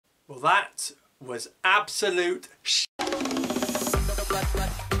Well, that was absolute sh**.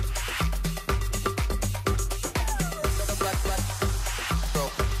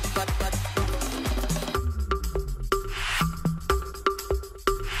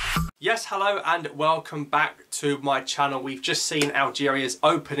 Yes, hello and welcome back to my channel. We've just seen Algeria's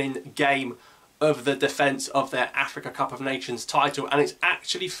opening game of the defence of their Africa Cup of Nations title, and it's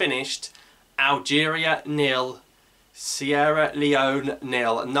actually finished Algeria 0, Sierra Leone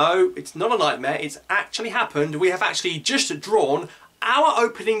 0. No, it's not a nightmare, it's actually happened. We have actually just drawn our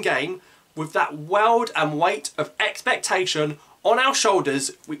opening game with that world and weight of expectation on our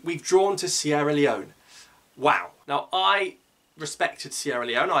shoulders. We've drawn to Sierra Leone. Wow. Now, I respected Sierra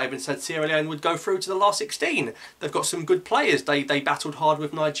Leone. I even said Sierra Leone would go through to the last 16. They've got some good players. They battled hard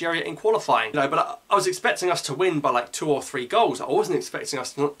with Nigeria in qualifying. You know, but I was expecting us to win by like 2 or 3 goals. I wasn't expecting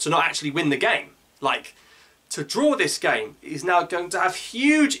us to not actually win the game. Like, to draw this game is now going to have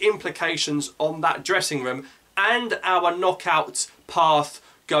huge implications on that dressing room and our knockout path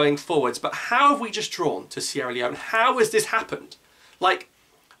going forwards. But how have we just drawn to Sierra Leone? How has this happened? Like,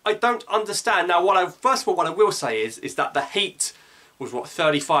 I don't understand. Now, first of all, what I will say is that the heat was, what,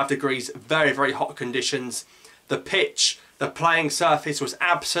 35 degrees, very, very hot conditions. The pitch, the playing surface was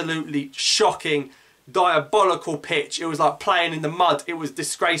absolutely shocking, diabolical pitch. It was like playing in the mud. It was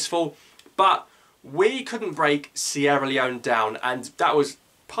disgraceful. But we couldn't break Sierra Leone down, and that was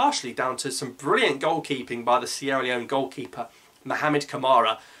partially down to some brilliant goalkeeping by the Sierra Leone goalkeeper, Mohamed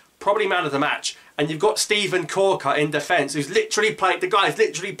Kamara. Probably man of the match. And you've got Steven Corker in defence, who's literally played, the guy's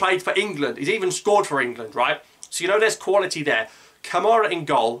literally played for England. He's even scored for England, right? So you know there's quality there. Kamara in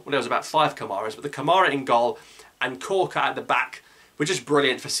goal, well, there was about 5 Kamaras, but the Kamara in goal and Corker at the back were just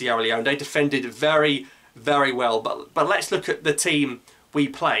brilliant for Sierra Leone. They defended very, very well. But let's look at the team we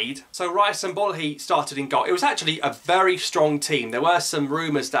played. So Rice and Bolhi started in goal. It was actually a very strong team. There were some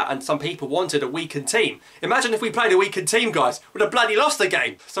rumours that, and some people wanted a weakened team. Imagine if we played a weakened team, guys. We'd have bloody lost the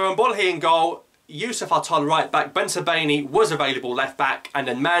game. So Bolhi in goal, Yusuf Atal right back, Ben Sebaini was available left back, and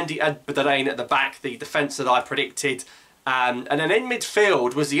then Mandi Adbadarain at the back, the defence that I predicted. And then in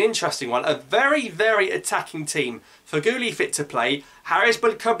midfield was the interesting one. A very, very attacking team. Faguli fit to play. Haris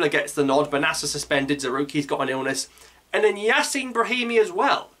Belkubla gets the nod. Benassa suspended. Zarouki's got an illness. And then Yassine Brahimi as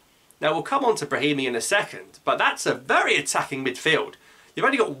well. Now, we'll come on to Brahimi in a second, but that's a very attacking midfield. You've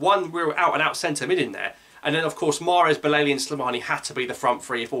only got one real out-and-out centre mid in there. And then, of course, Mahrez, Belali and Slimani had to be the front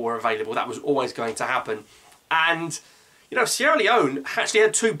three if all were available. That was always going to happen. And, you know, Sierra Leone actually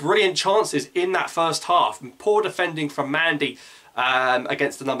had 2 brilliant chances in that first half. Poor defending from Mandi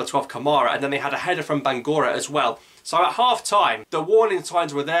against the number 12 Kamara. And then they had a header from Bangura as well. So at half-time, the warning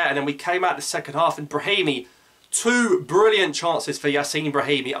signs were there. And then we came out the second half and Brahimi, 2 brilliant chances for Yassine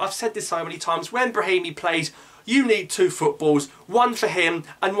Brahimi. I've said this so many times. When Brahimi plays, you need 2 footballs. One for him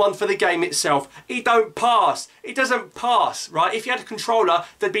and one for the game itself. He don't pass. He doesn't pass, right? If he had a controller,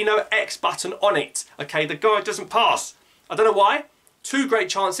 there'd be no X button on it. Okay, the guy doesn't pass. I don't know why. 2 great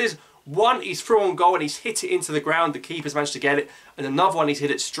chances. One, he's through on goal and he's hit it into the ground. The keeper's managed to get it. And another one, he's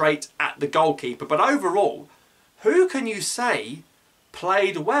hit it straight at the goalkeeper. But overall, who can you say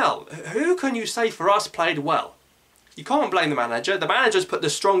played well? Who can you say for us played well? You can't blame the manager. The manager's put the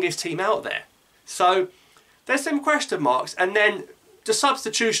strongest team out there. So there's some question marks. And then the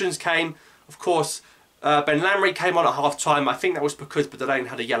substitutions came. Of course, Ben Lamry came on at half-time. I think that was because Badalain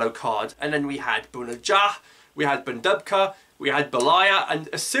had a yellow card. And then we had Bounedjah, we had Bendubka, we had Belaya. And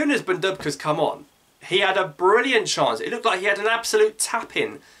as soon as Bendubka's come on, he had a brilliant chance. It looked like he had an absolute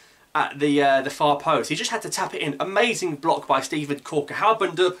tap-in at the far post. He just had to tap it in. Amazing block by Steven Corker. How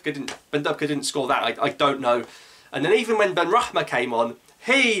Bendubka didn't score that, I don't know. And then even when Ben Rahma came on,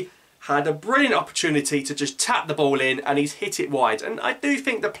 he had a brilliant opportunity to just tap the ball in and he's hit it wide. And I do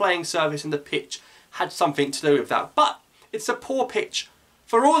think the playing surface and the pitch had something to do with that. But it's a poor pitch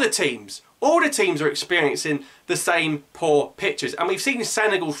for all the teams. All the teams are experiencing the same poor pitches. And we've seen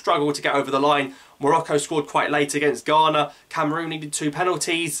Senegal struggle to get over the line. Morocco scored quite late against Ghana. Cameroon needed 2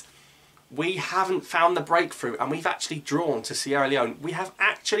 penalties. We haven't found the breakthrough, and we've actually drawn to Sierra Leone. We have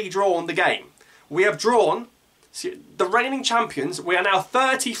actually drawn the game. We have drawn the reigning champions. We are now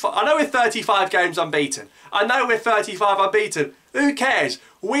 35. I know we're 35 games unbeaten. I know we're 35 unbeaten. Who cares?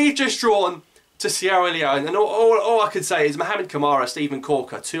 We've just drawn to Sierra Leone. And all I could say is Mohamed Kamara, Steven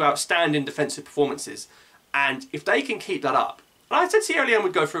Corker, 2 outstanding defensive performances. And if they can keep that up, and I said Sierra Leone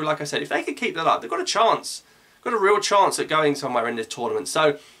would go through, like I said, if they can keep that up, they've got a chance. Got a real chance at going somewhere in this tournament.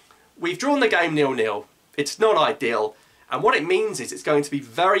 So we've drawn the game 0-0. It's not ideal. And what it means is it's going to be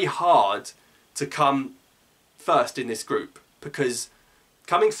very hard to come first in this group, because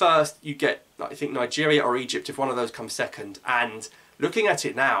coming first you get, I think, Nigeria or Egypt if one of those comes second, and looking at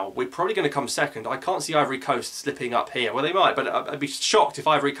it now, we're probably going to come second. I can't see Ivory Coast slipping up here. Well, they might, but I'd be shocked if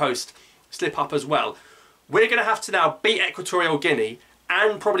Ivory Coast slip up as well. We're going to have to now beat Equatorial Guinea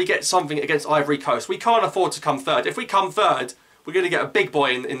and probably get something against Ivory Coast. We can't afford to come third. If we come third, we're going to get a big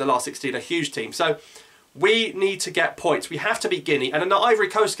boy in the last 16, a huge team. So we need to get points. We have to beat Guinea. And in the Ivory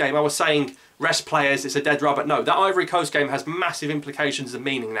Coast game, I was saying rest players, it's a dead rubber. No, that Ivory Coast game has massive implications and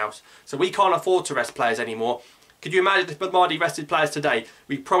meaning now. So we can't afford to rest players anymore. Could you imagine if Mardi rested players today?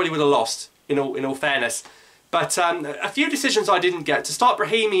 We probably would have lost, in all fairness. But a few decisions I didn't get. To start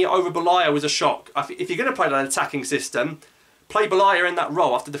Brahimi over Belaya was a shock. If you're going to play that attacking system, play Belaya in that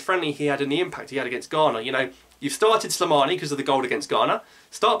role after the friendly he had and the impact he had against Ghana. You know, you've started Slimani because of the goal against Ghana.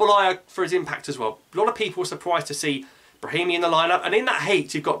 Start Belaya for his impact as well. A lot of people were surprised to see Brahimi in the lineup. And in that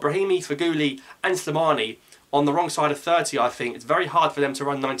heat, you've got Brahimi, Faguli and Slimani on the wrong side of 30, I think. It's very hard for them to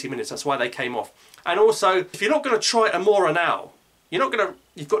run 90 minutes. That's why they came off. And also, if you're not going to try Amora now,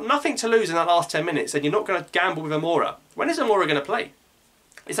 you've got nothing to lose in that last 10 minutes and you're not going to gamble with Amora. When is Amora going to play?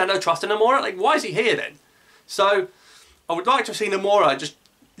 Is there no trust in Amora? Like, why is he here then? So, I would like to have seen Amora just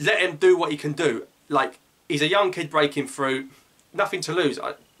let him do what he can do. Like, he's a young kid breaking through, nothing to lose.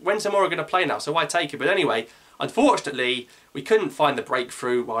 When's Amora going to play now? So why take it? But anyway, unfortunately, we couldn't find the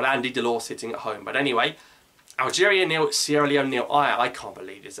breakthrough while Andy Delors sitting at home. But anyway, Algeria 0, Sierra Leone 0. I can't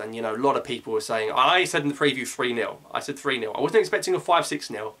believe this. And, you know, a lot of people were saying, I said in the preview 3-0. I said 3-0. I wasn't expecting a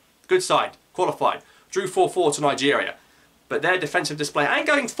 5-6-0. Good side. Qualified. Drew 4-4 to Nigeria. But their defensive display, and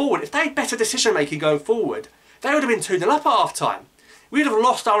going forward, if they had better decision-making going forward, they would have been 2-0 up at half-time. We would have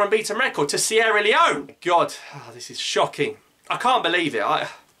lost our unbeaten record to Sierra Leone. God, this is shocking. I can't believe it. I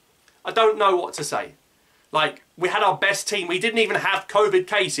don't know what to say. Like, we had our best team. We didn't even have COVID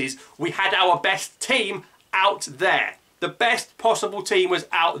cases. We had our best team out there. The best possible team was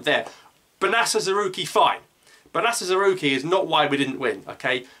out there. Banasa Zarouki, fine. Banasa Zarouki is not why we didn't win,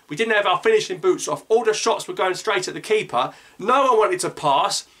 okay? We didn't have our finishing boots off. All the shots were going straight at the keeper. No one wanted to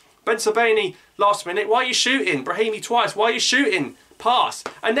pass. Ben Sabani, last minute, why are you shooting? Brahimi twice, why are you shooting? Pass.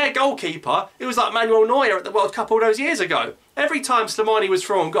 And their goalkeeper, it was like Manuel Neuer at the World Cup all those years ago. Every time Slimani was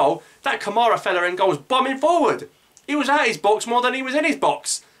through on goal, that Kamara fella in goal was bombing forward. He was at his box more than he was in his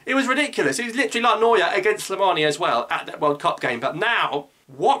box. It was ridiculous. It was literally like Neuer against Slimani as well at that World Cup game. But now,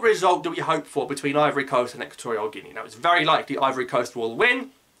 what result do we hope for between Ivory Coast and Equatorial Guinea? Now, it's very likely Ivory Coast will win,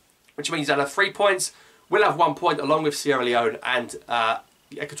 which means they'll have 3 points. We'll have 1 point along with Sierra Leone, and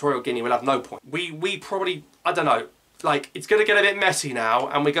Equatorial Guinea will have no point. We probably, I don't know, like, it's going to get a bit messy now,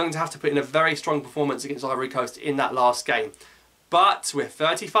 and we're going to have to put in a very strong performance against Ivory Coast in that last game. But we're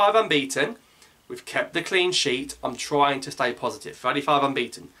 35 unbeaten. We've kept the clean sheet. I'm trying to stay positive. 35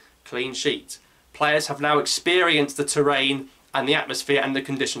 unbeaten. Clean sheet. Players have now experienced the terrain and the atmosphere and the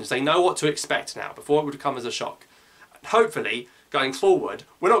conditions. They know what to expect now. Before it would come as a shock. And hopefully, going forward,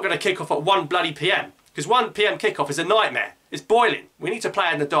 we're not going to kick off at 1 bloody PM. Because 1 PM kickoff is a nightmare. It's boiling. We need to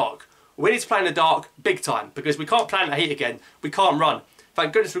play in the dark. We need to play in the dark big time. Because we can't play in the heat again. We can't run.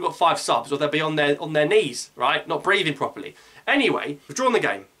 Thank goodness we've got 5 subs or they'll be on their knees, right? Not breathing properly. Anyway, we've drawn the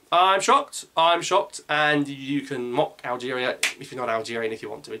game. I'm shocked, and you can mock Algeria if you're not Algerian if you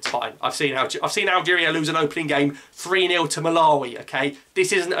want to, it's fine. I've seen Algeria lose an opening game 3-0 to Malawi, okay?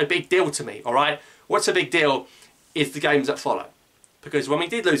 This isn't a big deal to me, alright? What's a big deal is the games that follow. Because when we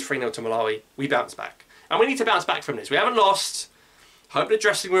did lose 3-0 to Malawi, we bounced back. And we need to bounce back from this. We haven't lost. Hope the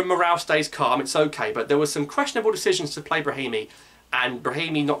dressing room morale stays calm, it's okay. But there were some questionable decisions to play Brahimi, and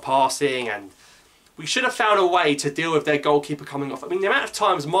Brahimi not passing, and we should have found a way to deal with their goalkeeper coming off. I mean, the amount of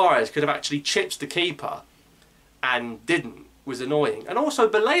times Mahrez could have actually chipped the keeper and didn't was annoying. And also,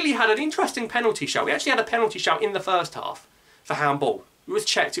 Belali had an interesting penalty shout. We actually had a penalty shout in the first half for handball. It was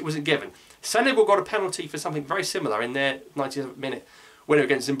checked, it wasn't given. Senegal got a penalty for something very similar in their 97th minute winner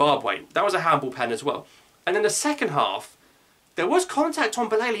against Zimbabwe. That was a handball pen as well. And in the second half, there was contact on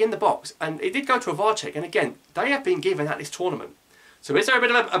Belali in the box, and it did go to a VAR check. And again, they have been given at this tournament. So is there a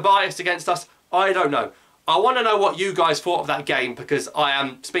bit of a bias against us? I don't know. I want to know what you guys thought of that game because I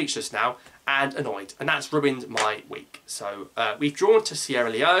am speechless now and annoyed. And that's ruined my week. So we've drawn to Sierra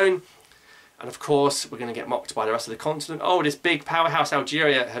Leone. And of course, we're going to get mocked by the rest of the continent. Oh, this big powerhouse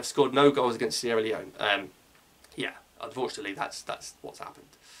Algeria have scored no goals against Sierra Leone. Yeah, unfortunately, that's what's happened.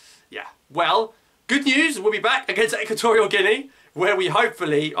 Yeah. Well, good news. We'll be back against Equatorial Guinea, where we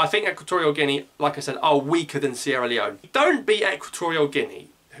hopefully, I think Equatorial Guinea, like I said, are weaker than Sierra Leone. Don't beat Equatorial Guinea,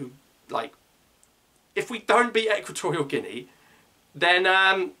 who, like, if we don't beat Equatorial Guinea, then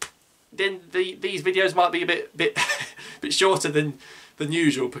these videos might be a bit shorter than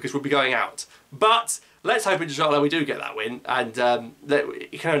usual because we'll be going out. But let's hope inshallah we do get that win, and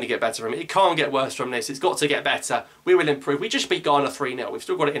it can only get better from it. It can't get worse from this. It's got to get better. We will improve. We just beat Ghana 3-0. We've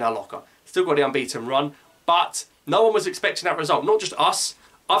still got it in our locker. Still got the unbeaten run, but no one was expecting that result. Not just us.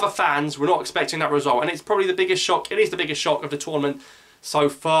 Other fans were not expecting that result, and it's probably the biggest shock. It is the biggest shock of the tournament so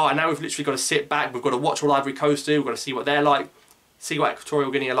far, and now we've literally got to sit back. We've got to watch what Ivory Coast do. We've got to see what they're like, see what Equatorial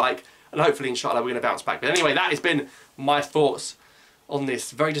Guinea are like, and hopefully, inshallah, we're going to bounce back. But anyway, that has been my thoughts on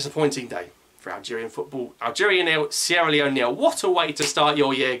this very disappointing day for Algerian football. Algeria 0, Sierra Leone 0. What a way to start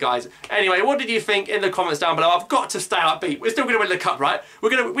your year, guys. Anyway, what did you think in the comments down below? I've got to stay upbeat. We're still going to win the cup, right? We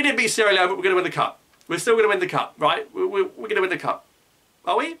didn't beat Sierra Leone, but we're going to win the cup. We're still going to win the cup, right? We're going to win the cup.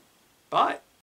 Are we? Bye.